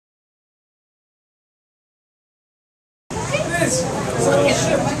is! It's a little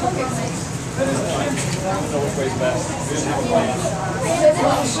ship. I don't know which way's best. We didn't have a plan. It's a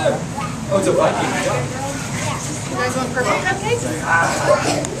little ship. Oh, it's a Viking. You guys want purple cupcakes?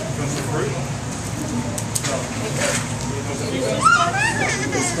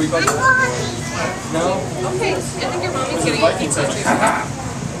 Squeak up. No? Okay, I think your mommy's getting a pizza too.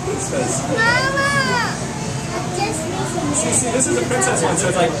 See, this is a princess one, so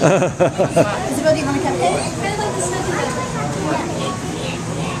it's like... Isabel, do you want a cupcake? I kind of like the smell of it.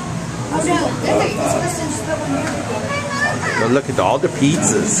 Oh no, this person just put one here. Well, look at all the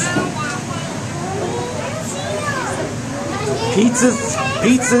pizzas.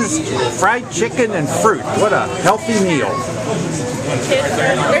 Pizzas, fried chicken, and fruit. What a healthy meal.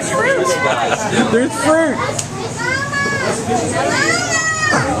 There's fruit. There's fruit.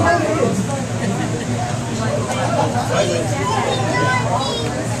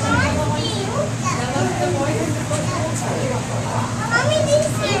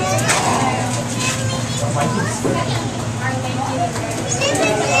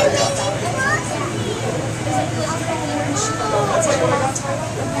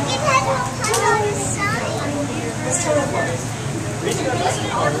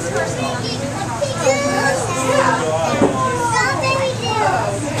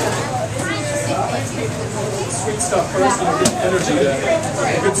 Sweet stuff first and get energy to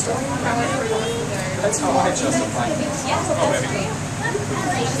good stuff. That's how I justify it. Oh, maybe.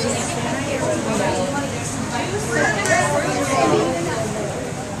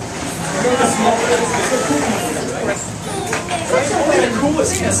 The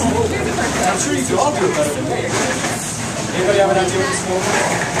coolest kiss. I'm sure you all do it better than me. Anybody have an idea what the smoke is?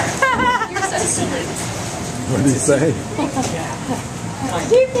 You're so silly. What did he say?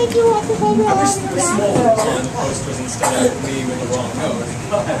 Do you think you want to go I wish the small on posters instead of me with the wrong note.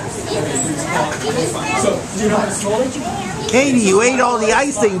 So, do you know how to small it? Katie, you ate all the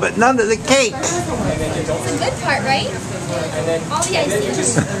icing, but none of the cake. That's the good part, right? All the icing.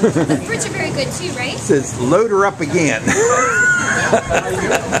 The fruits are very good too, right? It says, load her up again.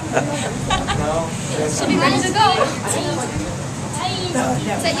 She'll be ready to go. Is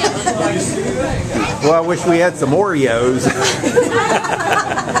that you? Well, I wish we had some Oreos.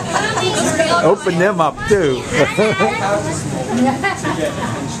 Open them up too.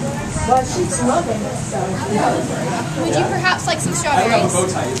 Well, she's loving it, so. Would you perhaps like some strawberries,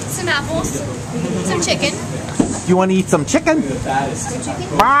 some apples, some chicken? You want to eat some chicken?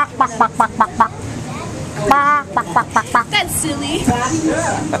 Bark, bark, bark, bark, bark, bark. Bark, bark, bark, bark, bark. That's silly.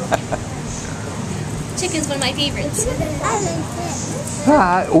 Chicken's one of my favorites.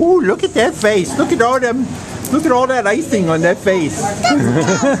 Oh, look at that face. Look at all them. Look at all that icing on that face.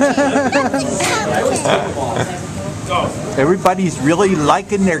 Everybody's really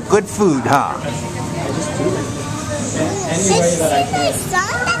liking their good food, huh?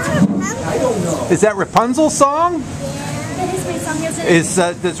 Is that Rapunzel's song?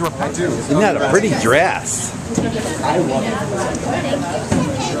 Isn't that a pretty dress? I love it.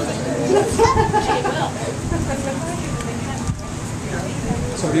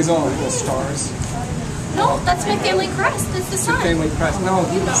 So these are all little stars. No, that's my family crest. That's the sign. Family crest. No,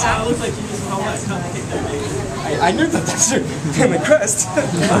 You know that. looks like you just held that cupcake there, baby. I knew that that's your family crest. I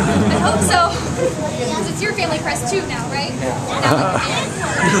hope so. Because it's your family crest too now, right? Now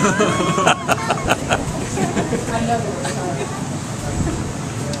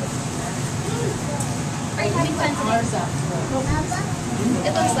are you having fun today?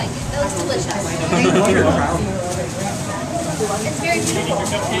 It looks like it. It looks delicious. It's very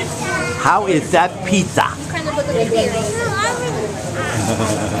beautiful. How is that pizza? You kind of look like a theory.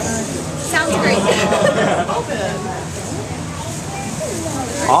 Sounds great.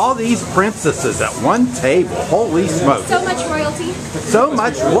 All these princesses at one table. Holy smokes. So much royalty. So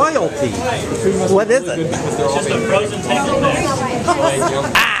much royalty. What is it? It's just a frozen tangle there.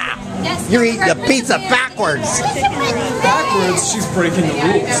 Yes, You're eating the pizza backwards. Backwards, she's breaking the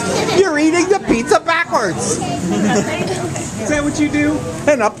rules. You're eating the pizza backwards. Is that what you do?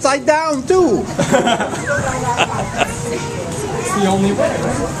 And upside down too. It's the only way.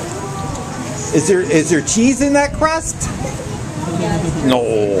 Is there cheese in that crust? No.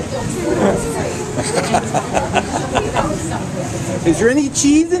 Is there any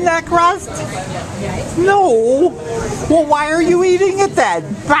cheese in that crust? No. Well, why are you eating it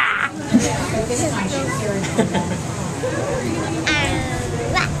then? Bah!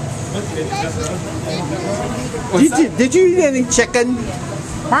 Did you eat any chicken?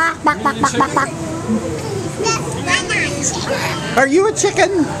 Bark, bark, bark, bark, bark, bark. Are you a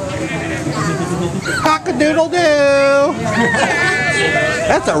chicken? Cock-a-doodle-doo.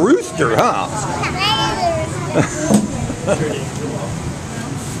 That's a rooster, huh? I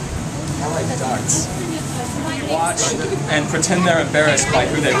like ducks. Watch and pretend they're embarrassed by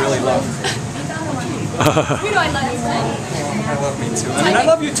who they really love. Who do I love? I love me too. I mean, I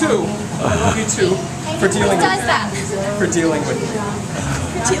love you too. I love you too for dealing Who does that? for dealing with me.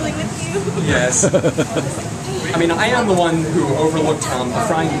 For dealing with you? Yes. I mean, I am the one who overlooked the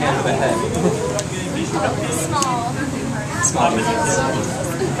frying pan to the head. Small. Small. I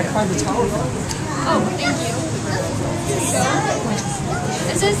climbed the tower. Oh, thank you.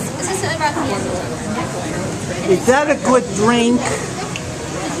 Is this about the end? Is that a good drink?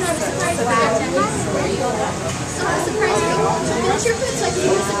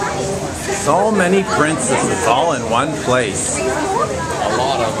 So many princesses all in one place. A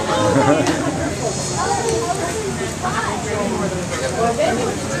lot of them.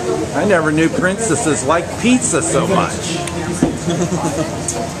 I never knew princesses liked pizza so much.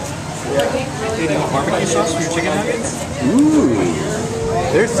 Barbecue sauce for your chicken nuggets? Ooh,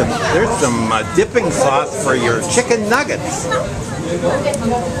 there's some dipping sauce for your chicken nuggets.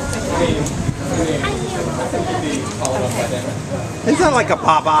 Is that like a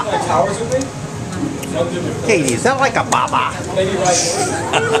baba? Katie, is that like a baba?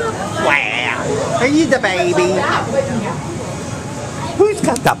 Wow, are you the baby? Who's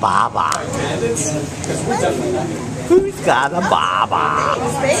got the baba? Who's got a baba?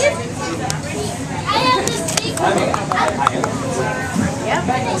 I have this big one.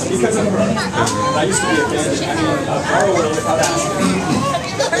 Because of her. I used to be a bandit. I mean, borrow it without asking.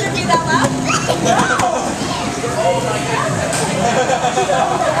 Do that loud?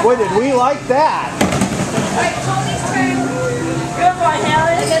 Boy, did we like that? Alright, Tony's turn. Good boy,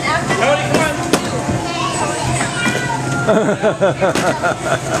 Helen. And then after Tony, come on.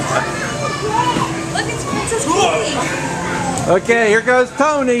 Look, it's Princess Katie. Okay, here goes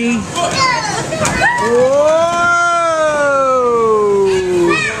Tony. Whoa!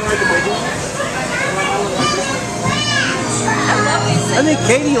 I think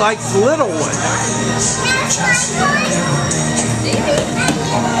Katie likes the little one.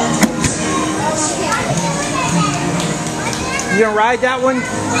 You gonna ride that one,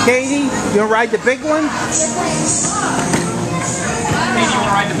 Katie? You gonna ride the big one? Hey, do you want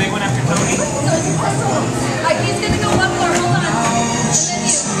to ride the big one after Tony? Alright, he's gonna go one more. Hold on. And then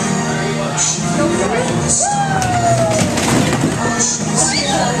you. Go for it.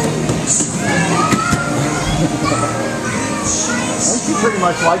 She pretty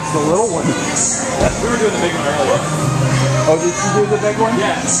much likes the little one. We were doing the big one earlier. Oh, did she do the big one?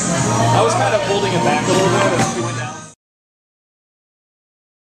 Yes. I was kind of holding it back a little bit as we went